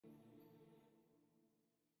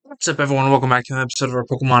What's up, everyone? Welcome back to another episode of our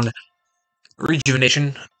Pokemon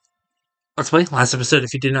Rejuvenation Let's Play. Last episode,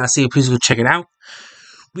 if you did not see it, please go check it out.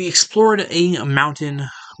 We explored a mountain,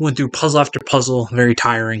 went through puzzle after puzzle, very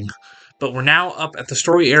tiring. But we're now up at the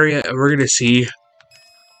story area, and we're going to see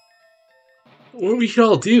what we can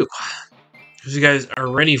all do. If you guys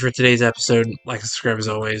are ready for today's episode, like and subscribe as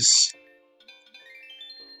always.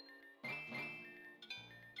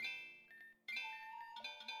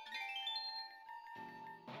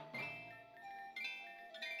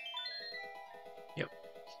 Yep,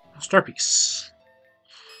 Star Piece.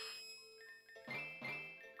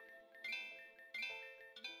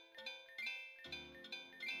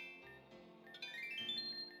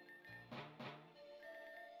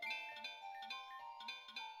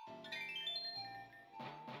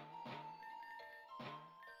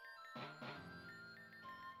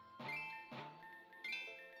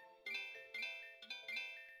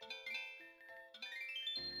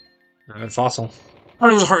 Fossil. Oh,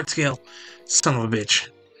 it was a heart scale. Son of a bitch.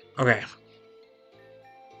 Okay.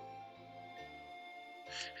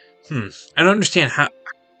 I don't understand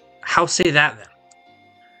how say that then.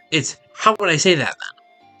 It's how would I say that then?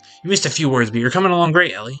 You missed a few words, but you're coming along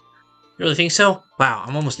great, Ellie. You really think so? Wow,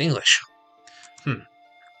 I'm almost English.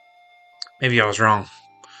 Maybe I was wrong.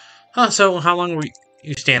 So how long were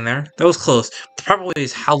you stand there? That was close. The proper way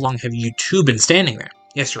is how long have you two been standing there?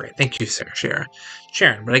 Yes, you're right. Thank you, sir,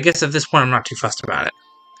 Sharon, but I guess at this point I'm not too fussed about it.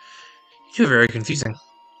 You two are very confusing.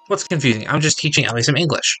 What's confusing? I'm just teaching Ellie some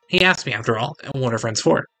English. He asked me, after all, and what are friends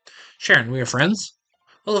for? Sharon, we are friends?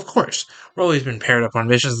 Well, of course. We've always been paired up on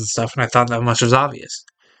missions and stuff, and I thought that much was obvious.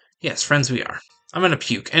 Yes, friends we are. I'm gonna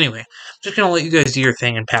puke. Anyway, I'm just gonna let you guys do your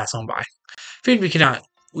thing and pass on by. Feared we cannot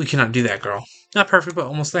do that, girl. Not perfect, but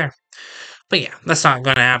almost there. But yeah, that's not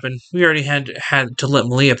gonna happen. We already had to let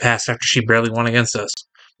Malia pass after she barely won against us.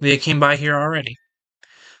 Malia came by here already.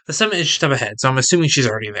 The summit is just up ahead, so I'm assuming she's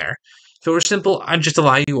already there. If it were simple, I'd just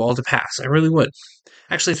allow you all to pass. I really would.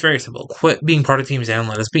 Actually, it's very simple. Quit being part of Team Zen and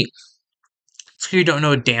let us be. So you don't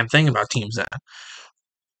know a damn thing about Team Zen.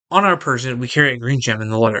 On our person, we carry a green gem in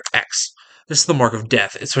the letter X. This is the mark of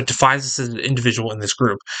death. It's what defines us as an individual in this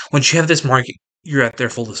group. Once you have this mark, you're at their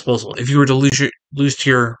full disposal. If you were to lose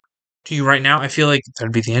to you right now, I feel like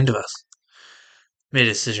that'd be the end of us. Made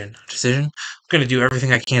a decision. Decision? I'm gonna do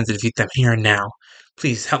everything I can to defeat them here and now.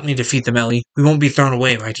 Please help me defeat them, Ellie. We won't be thrown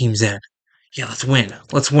away by Team Zen. Yeah, let's win.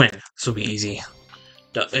 Let's win. This will be easy.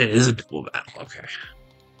 It is a double battle. Okay.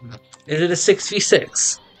 Is it a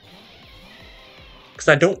 6v6? Because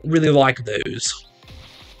I don't really like those.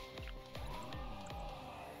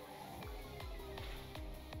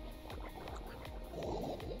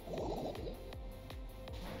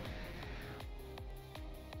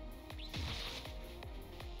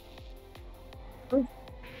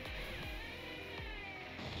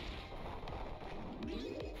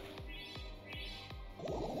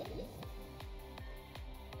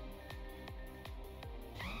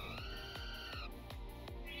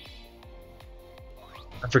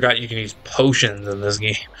 I forgot you can use potions in this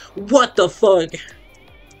game. What the fuck?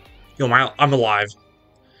 Yo, I'm alive.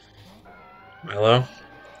 Milo.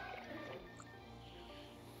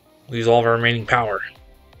 Lose all of our remaining power.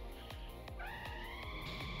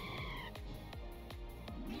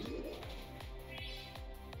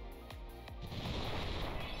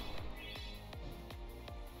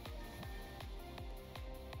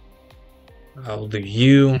 I'll do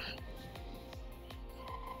you.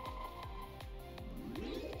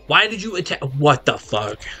 Why did you attack? What the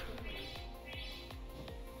fuck?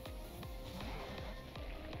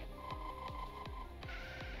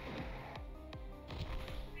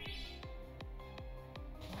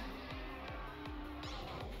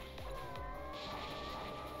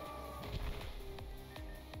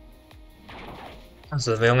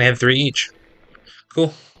 So they only have 3 each.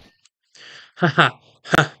 Cool. Haha.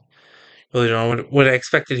 Really don't know what I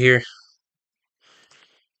expected here.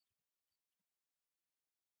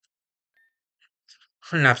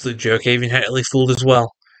 What an absolute joke. I even had Ellie fooled as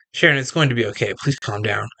well. Sharon, it's going to be okay. Please calm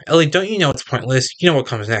down. Ellie, don't you know it's pointless? You know what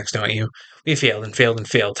comes next, don't you? We failed and failed and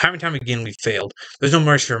failed. Time and time again, we failed. There's no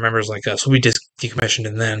mercy for members like us. We'll be decommissioned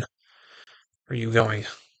and then. Where are you going?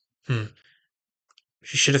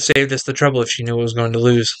 She should have saved us the trouble if she knew it was going to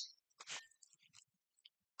lose.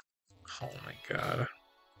 Oh my god.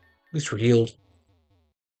 At least we're healed.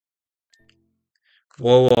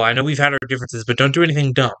 Whoa, I know we've had our differences, but don't do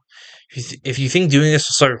anything dumb. If you think doing this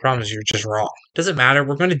will solve your problems, you're just wrong. Doesn't matter,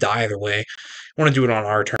 we're going to die either way. I want to do it on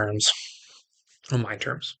our terms. On my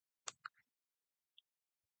terms.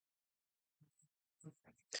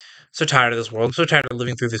 So tired of this world. I'm so tired of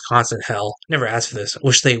living through this constant hell. Never asked for this. I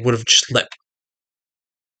wish they would have just let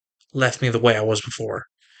left me the way I was before.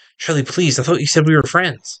 Shirley, please, I thought you said we were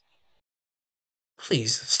friends.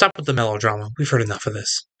 Please, stop with the melodrama. We've heard enough of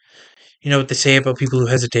this. You know what they say about people who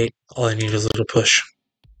hesitate? All I need is a little push.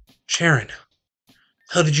 Sharon,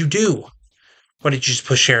 how did you do? Why did you just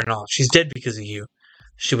push Sharon off? She's dead because of you.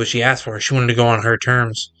 She did what she asked for. She wanted to go on her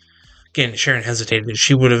terms. Again, Sharon hesitated.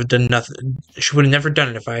 She would have done nothing. She would have never done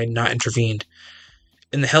it if I had not intervened.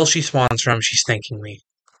 In the hell she spawns from, she's thanking me.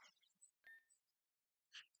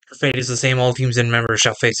 Her fate is the same all Team Zen members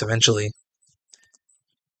shall face eventually.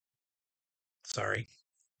 Sorry.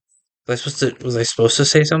 Was I supposed to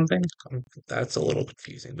say something? That's a little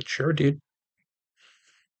confusing, but sure, dude.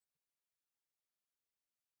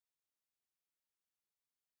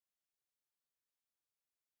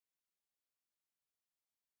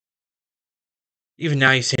 Even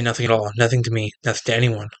now you say nothing at all. Nothing to me. Nothing to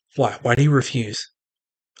anyone. Why? Why do you refuse?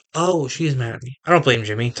 Oh, she is mad at me. I don't blame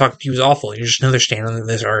Jimmy. Talking to you is awful. You're just another stand on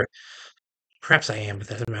this earth. Perhaps I am, but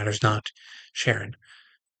that matters not. Sharon,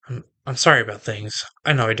 I'm sorry about things.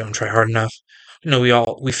 I know I don't try hard enough. I know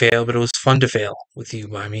we fail, but it was fun to fail with you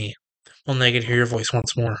by me. Only I could hear your voice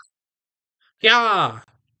once more. Yeah.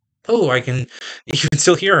 Oh, you can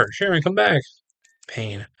still hear her. Sharon, come back.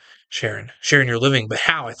 Pain. Sharon, you're living, but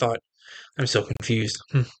how? I thought. I'm so confused.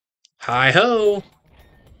 Hi ho.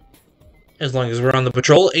 As long as we're on the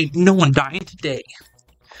patrol, ain't no one dying today.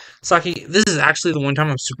 Saki, this is actually the one time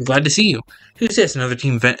I'm super glad to see you. Who's this? Another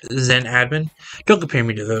Team Zen admin? Don't compare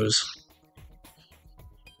me to those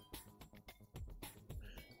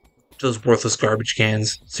worthless garbage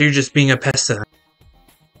cans. So you're just being a pest to them.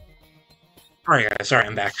 Alright guys, sorry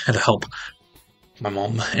I'm back. I had to help my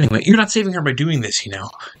mom. Anyway, you're not saving her by doing this, you know.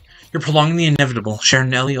 You're prolonging the inevitable. Sharon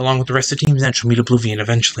and Ellie, along with the rest of Team Zen, shall meet oblivion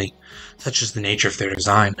eventually. Such is the nature of their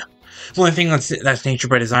design. The only thing that's nature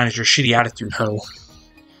by design is your shitty attitude, ho.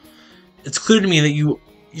 It's clear to me that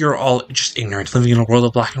you're all just ignorant, living in a world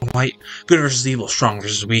of black and white, good versus evil, strong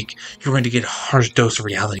versus weak. You're going to get a harsh dose of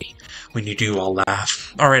reality. When you do, I'll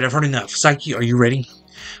laugh. Alright, I've heard enough. Psyche, are you ready?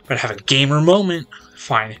 But have a gamer moment.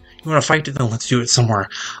 Fine. You want to fight? Then let's do it somewhere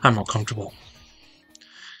I'm more comfortable.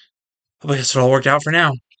 I guess it all worked out for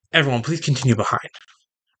now. Everyone, please continue behind.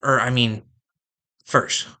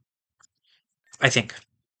 First. I think.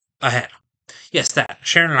 Ahead. Yes, that.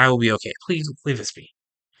 Sharon and I will be okay. Please leave us be.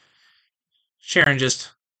 Sharon,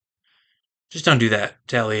 just don't do that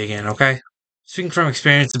to Ellie again, okay? Speaking from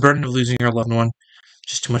experience, the burden of losing your loved one,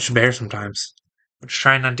 just too much to bear sometimes. But just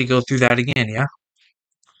try not to go through that again, yeah?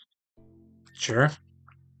 Sure.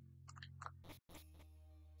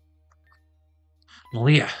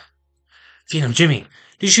 Malia. Phenom, Jimmy,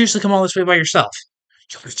 did you seriously come all this way by yourself?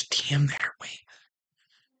 Yo, there's a TM there. Wait.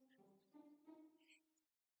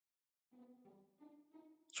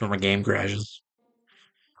 That's where my game crashes.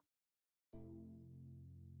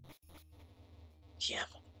 TM.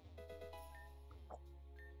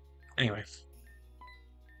 Anyway.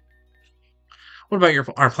 What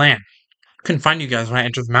about our plan? Couldn't find you guys when I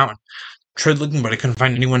entered the mountain. Tried looking, but I couldn't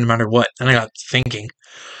find anyone no matter what. Then I got thinking.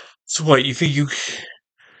 So what, you think you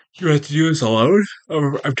have to do this alone?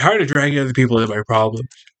 I'm tired of dragging other people into my problems.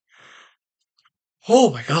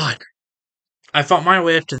 Oh my god. I fought my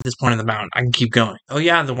way up to this point in the mountain. I can keep going. Oh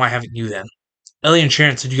yeah, then why haven't you then? Ellie and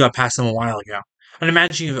Sharon said you got past them a while ago. I'd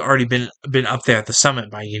imagine you've already been up there at the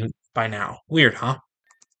summit by now. Weird, huh?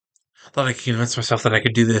 Thought I could convince myself that I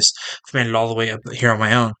could do this if I made it all the way up here on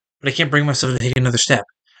my own. But I can't bring myself to take another step.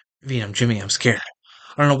 I'm Jimmy, I'm scared.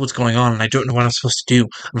 I don't know what's going on, and I don't know what I'm supposed to do.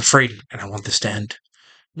 I'm afraid, and I want this to end.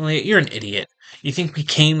 Malia, you're an idiot. You think we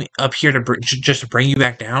came up here just to bring you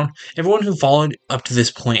back down? Everyone who followed up to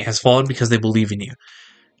this point has followed because they believe in you.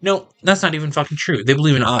 No, that's not even fucking true. They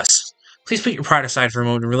believe in us. Please put your pride aside for a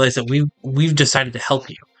moment and realize that we've decided to help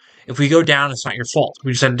you. If we go down, it's not your fault.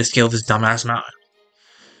 We decided to scale this dumbass mountain.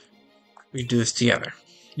 We do this together.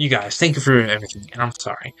 You guys, thank you for everything, and I'm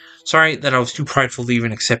sorry. Sorry that I was too prideful to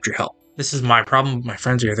even accept your help. This is my problem, but my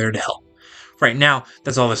friends are there to help. Right now,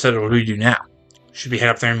 that's all they said. What do we do now? Should we head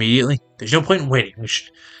up there immediately? There's no point in waiting. We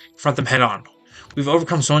should confront them head on. We've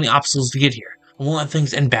overcome so many obstacles to get here. We won't let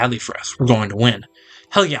things end badly for us. We're going to win.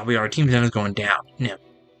 Hell yeah, we are. Team Zen is going down. No,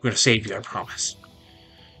 we're going to save you, I promise.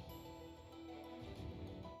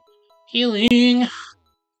 Healing!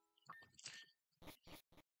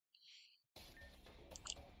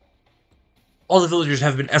 All the villagers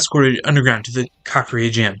have been escorted underground to the Kakuya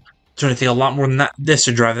gym. It's going to take a lot more than this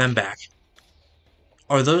to drive them back.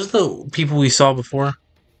 Are those the people we saw before?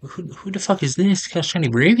 Who the fuck is this? Kashani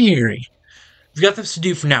Braviary. We've got this to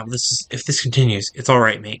do for now. If this continues, it's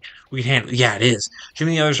alright, mate. We can handle it. Yeah, it is.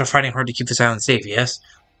 Jimmy and the others are fighting hard to keep this island safe, yes?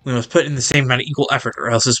 We must put in the same amount of equal effort, or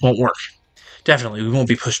else this won't work. Definitely, we won't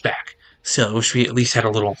be pushed back. Still, I wish we at least had a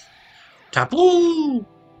little Tapu!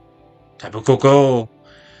 Tapu Koko!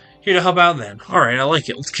 Here to help out then. Alright, I like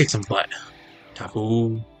it. Let's kick some butt.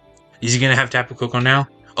 Tapu. Is he gonna have Tapu Koko now?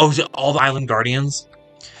 Oh, is it all the island guardians?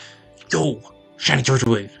 Yo! Shiny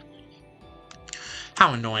Turtwig!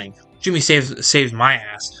 How annoying. Jimmy saves my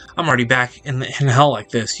ass. I'm already back in hell like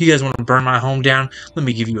this. You guys want to burn my home down? Let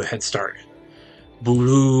me give you a head start.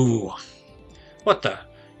 Boo! What the?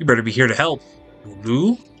 You better be here to help.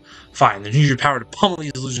 Boo? Fine, then use your power to pummel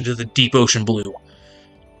these illusions to the deep ocean blue.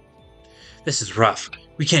 This is rough.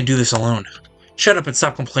 We can't do this alone. Shut up and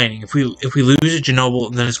stop complaining. If we lose a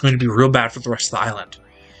Genoble, then it's going to be real bad for the rest of the island.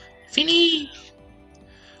 Fini!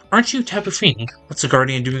 Aren't you Tapu Fini? What's the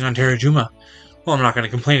Guardian doing on Terrajuma? Well, I'm not going to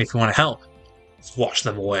complain if you want to help. Let's wash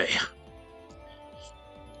them away.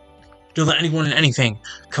 Don't let anyone and anything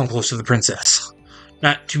come close to the princess.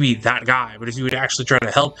 Not to be that guy, but if you would actually try to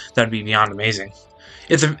help, that would be beyond amazing.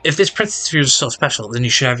 If this princess feels is so special, then you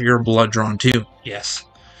should have your blood drawn too. Yes.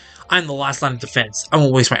 I'm the last line of defense. I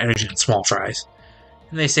won't waste my energy on small fries.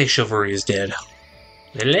 And they say chivalry is dead.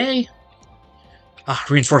 Lele? Ah,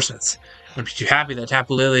 reinforcements. I'm too happy that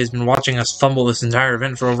Tapu Lele has been watching us fumble this entire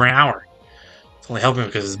event for over an hour. It's only helping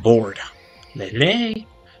because it's bored. Lele?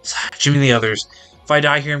 Jimmy and the others. If I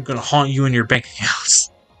die here, I'm gonna haunt you in your bank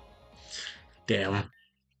accounts. Damn.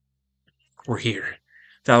 We're here.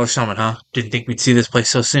 Valor Summon, huh? Didn't think we'd see this place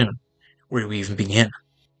so soon. Where do we even begin?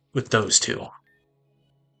 With those two.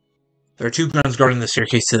 There are two guns guarding the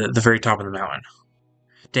staircase to the very top of the mountain.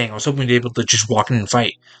 Dang, I was hoping to be able to just walk in and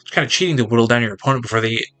fight. It's kind of cheating to whittle down your opponent before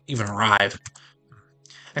they even arrive.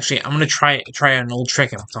 Actually, I'm gonna try an old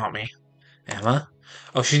trick Emma taught me. Emma?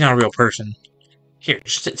 Oh, she's not a real person. Here,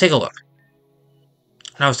 just take a look.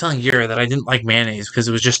 And I was telling Gira that I didn't like mayonnaise because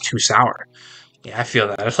it was just too sour. Yeah, I feel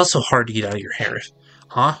that. It felt so hard to get out of your hair.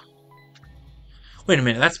 Huh? Wait a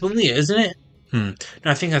minute, that's Malia, isn't it? No,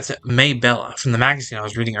 I think that's Maybella from the magazine I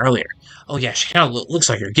was reading earlier. Oh yeah, she kind of looks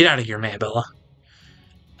like her. Get out of here, Maybella.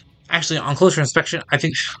 Actually, on closer inspection, I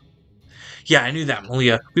think... Yeah, I knew that,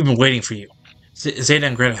 Malia. We've been waiting for you. Zeta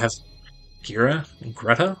and Greta have... Gira? And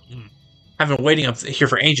Greta? I've been waiting up here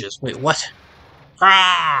for ages. Wait, what?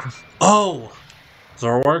 Ah! Oh!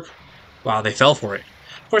 Zoroark? Wow, they fell for it.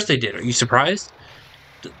 Of course they did. Are you surprised?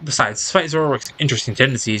 Besides, despite Zoroark's interesting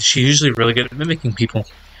tendencies, she's usually really good at mimicking people.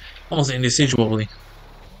 Almost indistinguishably.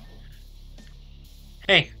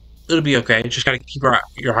 Hey, it'll be okay. Just gotta keep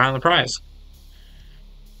your eye on the prize.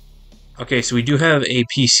 Okay, so we do have a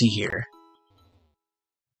PC here.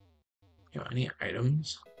 You know, any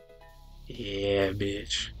items? Yeah,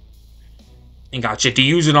 bitch. Ain't got shit to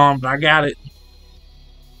use it on, but I got it.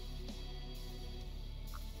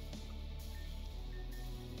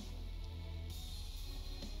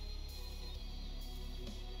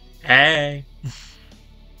 Hey.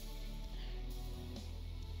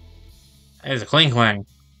 There's a cling clang.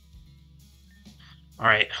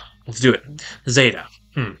 Alright, let's do it. Zeta.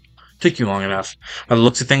 Took you long enough. By the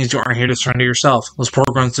looks of things, you aren't here to surrender yourself. Those poor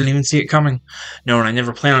grunts didn't even see it coming. No, and I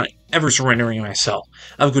never plan on ever surrendering myself.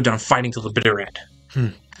 I would go down fighting till the bitter end.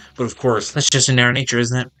 But of course, that's just in our nature,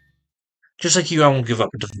 isn't it? Just like you, I won't give up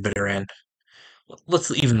until the bitter end. Let's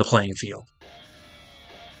even the playing field.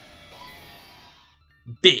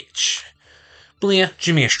 Bitch. Blia,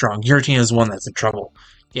 Jimmy is strong. Giratina is the one that's in trouble.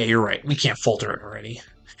 Yeah, you're right. We can't falter it already.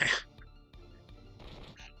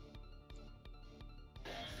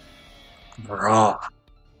 Bruh.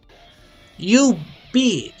 You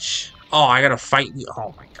bitch! Oh, I gotta fight you.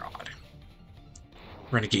 Oh my god.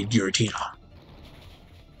 Renegade Giratina.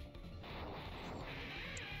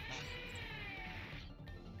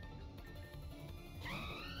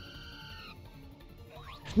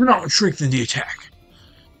 We're not strengthening the attack.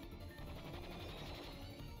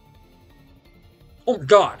 Oh my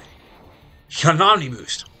god. He got an Omni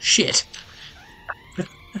boost. Shit.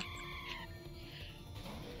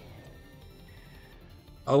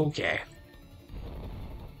 Okay.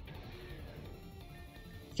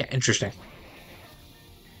 Yeah, interesting.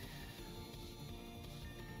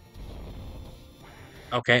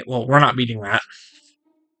 Okay, well, we're not beating that.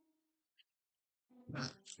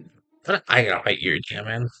 But I gotta fight Giratina,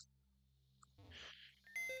 man.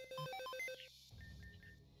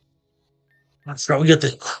 Let's go. We got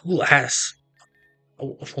the cool ass.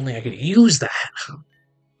 Oh, if only I could use that.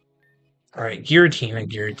 Alright, Giratina.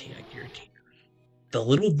 The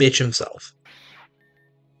little bitch himself.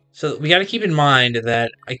 So we gotta keep in mind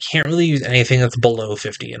that I can't really use anything that's below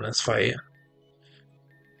 50 in this fight.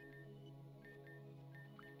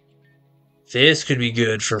 This could be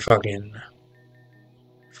good for fucking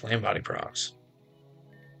flame body procs.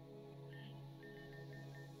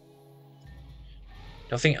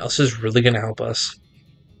 Nothing else is really going to help us.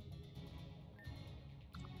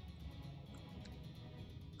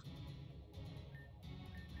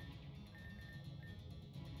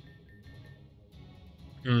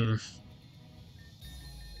 Hmm.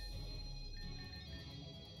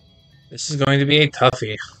 This is going to be a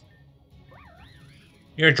toughie.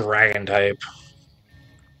 You're a dragon type.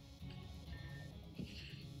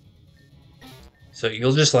 So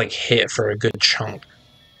you'll just like hit for a good chunk.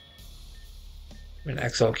 An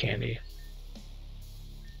XL candy.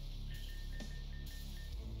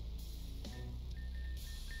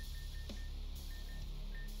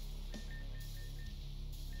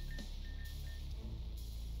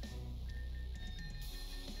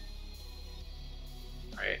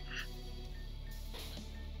 Alright.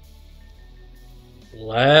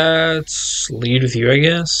 Let's lead with you, I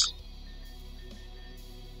guess.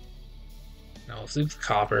 No, let's lead with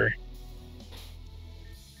copper.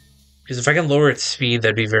 Because if I can lower its speed,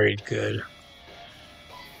 that'd be very good.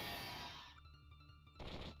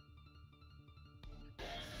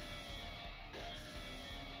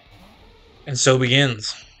 And so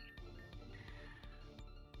begins.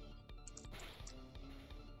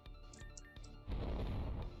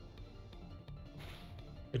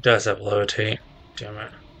 It does have levitate. Damn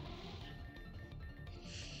it.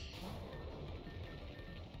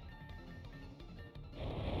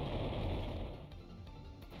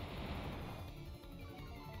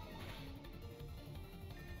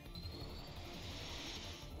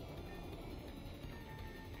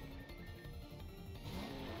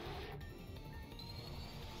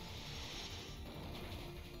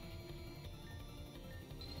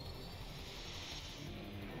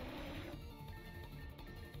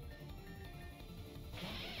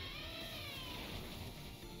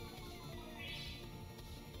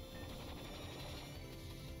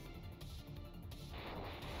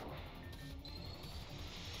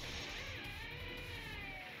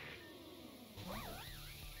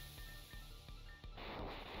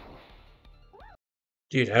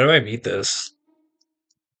 Dude, how do I beat this?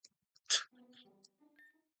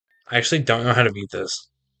 I actually don't know how to beat this.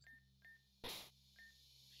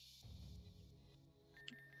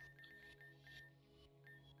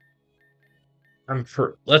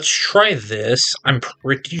 Let's try this. I'm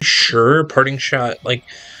pretty sure parting shot like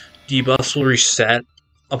debuffs will reset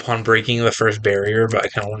upon breaking the first barrier, but I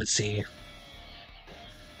kind of want to see.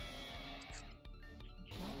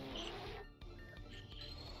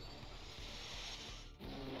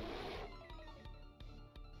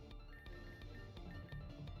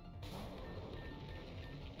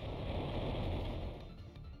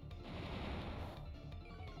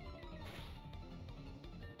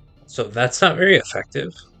 So that's not very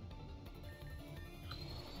effective.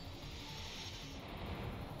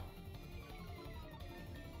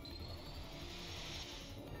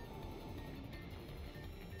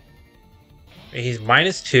 He's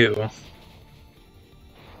 -2.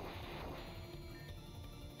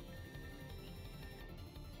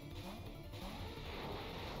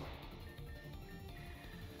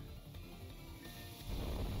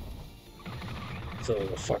 So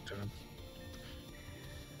the fuck to him.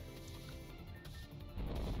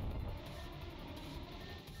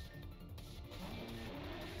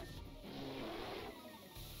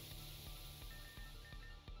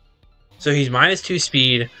 So he's -2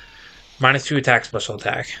 speed, -2 attack, special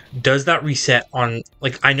attack. Does that reset on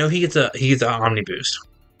like I know he gets an omni boost.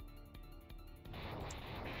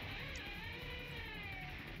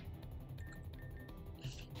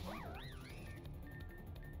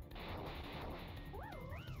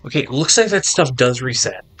 Okay, looks like that stuff does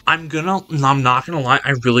reset. I'm not gonna lie,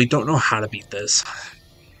 I really don't know how to beat this.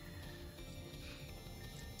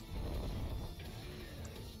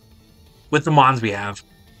 With the mons we have.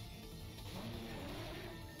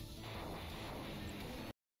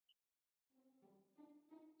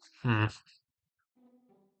 Hmm.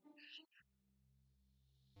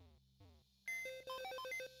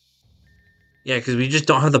 Yeah, because we just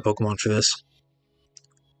don't have the Pokemon for this.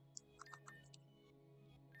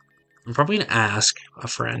 I'm probably gonna ask a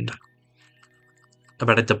friend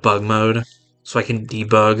about a debug mode so I can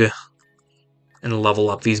debug and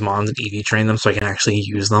level up these mons and EV train them so I can actually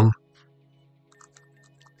use them.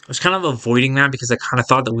 I was kind of avoiding that because I kind of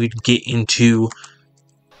thought that we'd get into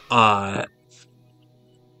a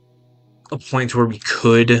point where we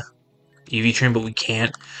could EV train, but we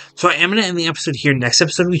can't. So I am gonna end the episode here. Next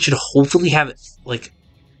episode, we should hopefully have it like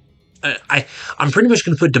I'm pretty much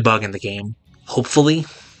gonna put debug in the game. Hopefully,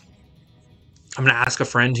 I'm gonna ask a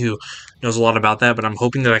friend who knows a lot about that, but I'm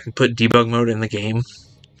hoping that I can put debug mode in the game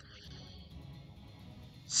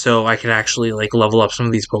so I can actually like level up some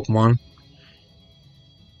of these Pokemon.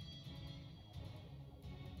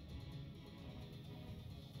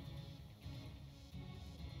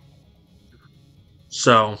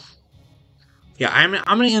 So, yeah, I'm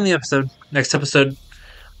gonna end the episode. Next episode,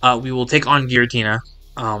 we will take on Giratina.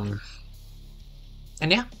 And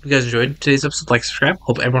yeah, if you guys enjoyed today's episode, like, subscribe.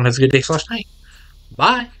 Hope everyone has a good day/night.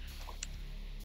 Bye.